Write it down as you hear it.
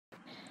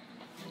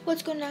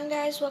What's going on,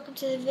 guys? Welcome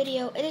to the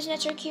video. It is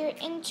Netzark here,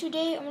 and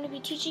today I'm going to be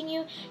teaching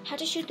you how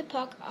to shoot the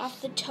puck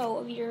off the toe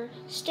of your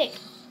stick.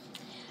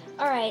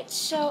 Alright,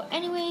 so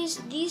anyways,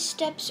 these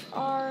steps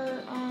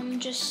are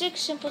just 6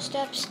 simple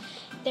steps.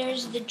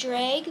 There's the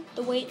drag,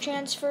 the weight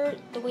transfer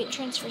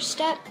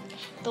step,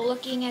 the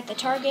looking at the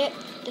target,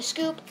 the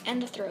scoop,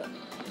 and the throw.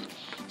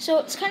 So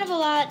it's kind of a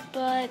lot,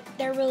 but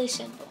they're really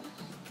simple.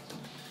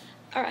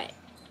 Alright.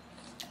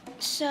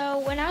 So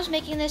when I was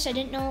making this, I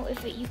didn't know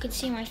if you could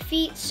see my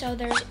feet, so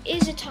there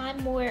is a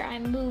time where I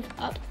move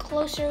up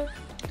closer,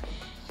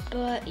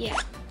 but yeah.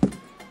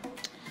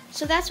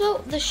 So that's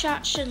what the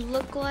shot should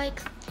look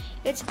like.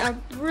 It's a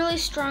really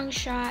strong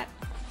shot.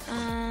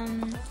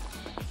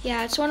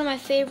 Yeah, it's one of my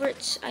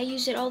favorites. I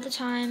use it all the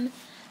time.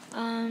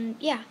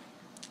 Yeah.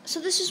 So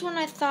this is when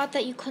I thought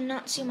that you could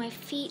not see my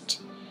feet.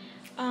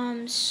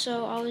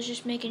 So I was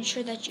just making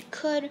sure that you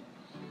could.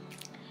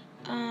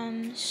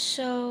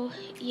 So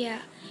yeah.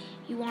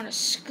 You want to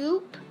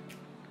scoop,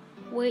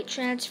 weight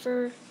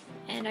transfer,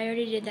 and I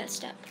already did that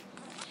step.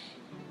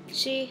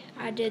 See,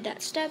 I did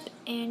that step,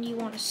 and you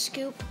want to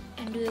scoop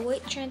and do the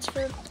weight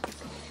transfer.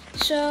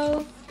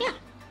 So, yeah.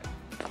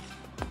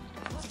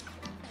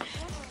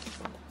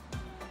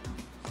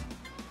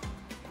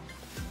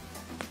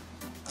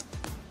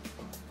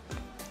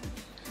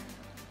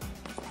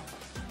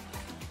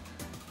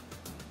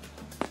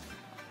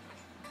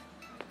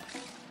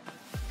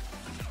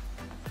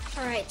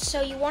 Alright,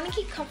 so you want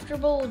to get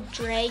comfortable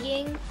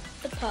dragging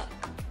the puck.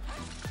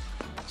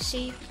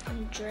 See,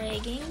 I'm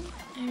dragging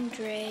and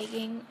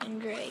dragging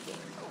and dragging.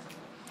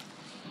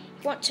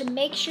 You want to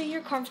make sure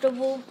you're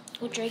comfortable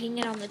with dragging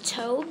it on the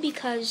toe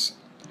because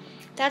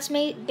that's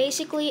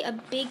basically a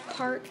big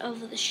part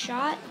of the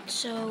shot.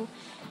 So,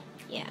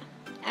 yeah,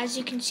 as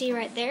you can see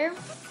right there,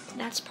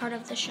 that's part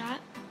of the shot.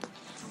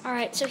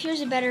 Alright, so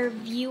here's a better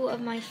view of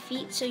my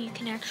feet so you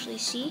can actually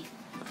see.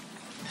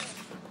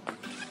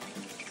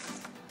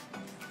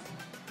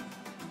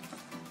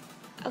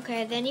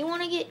 Okay, then you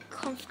want to get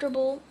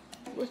comfortable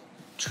with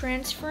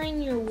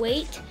transferring your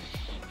weight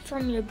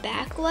from your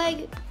back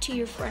leg to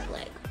your front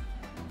leg.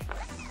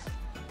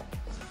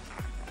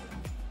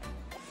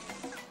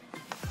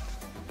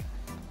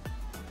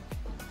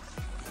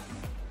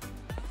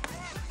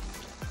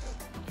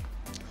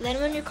 Then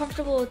when you're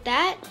comfortable with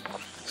that,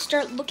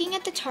 start looking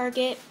at the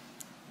target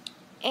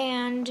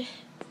and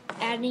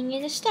adding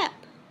in a step.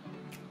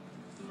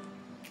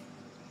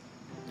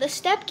 The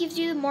step gives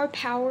you more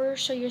power,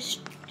 so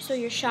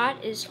your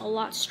shot is a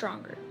lot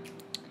stronger.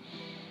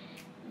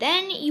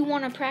 Then you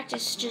want to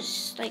practice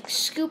just like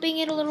scooping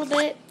it a little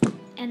bit,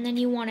 and then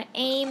you want to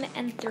aim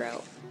and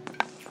throw.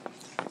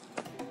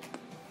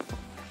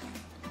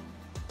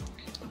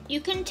 You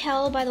can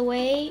tell by the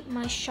way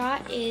my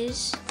shot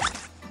is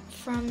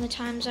from the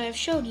times I've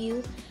showed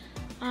you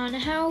on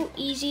how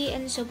easy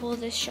and simple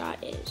this shot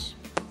is.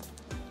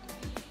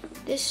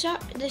 This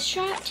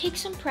shot takes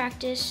some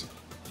practice,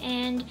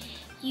 and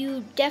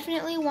you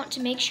definitely want to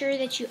make sure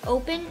that you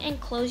open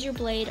and close your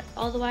blade,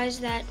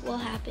 otherwise that will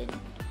happen.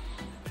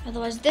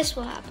 Otherwise this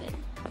will happen.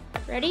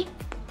 Ready?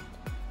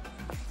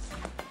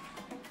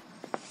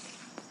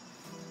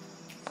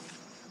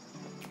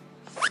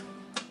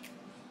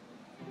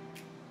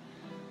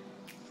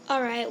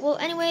 Alright, well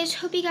anyways,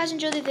 hope you guys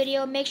enjoyed the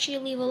video. Make sure you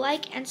leave a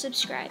like and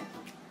subscribe.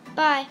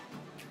 Bye!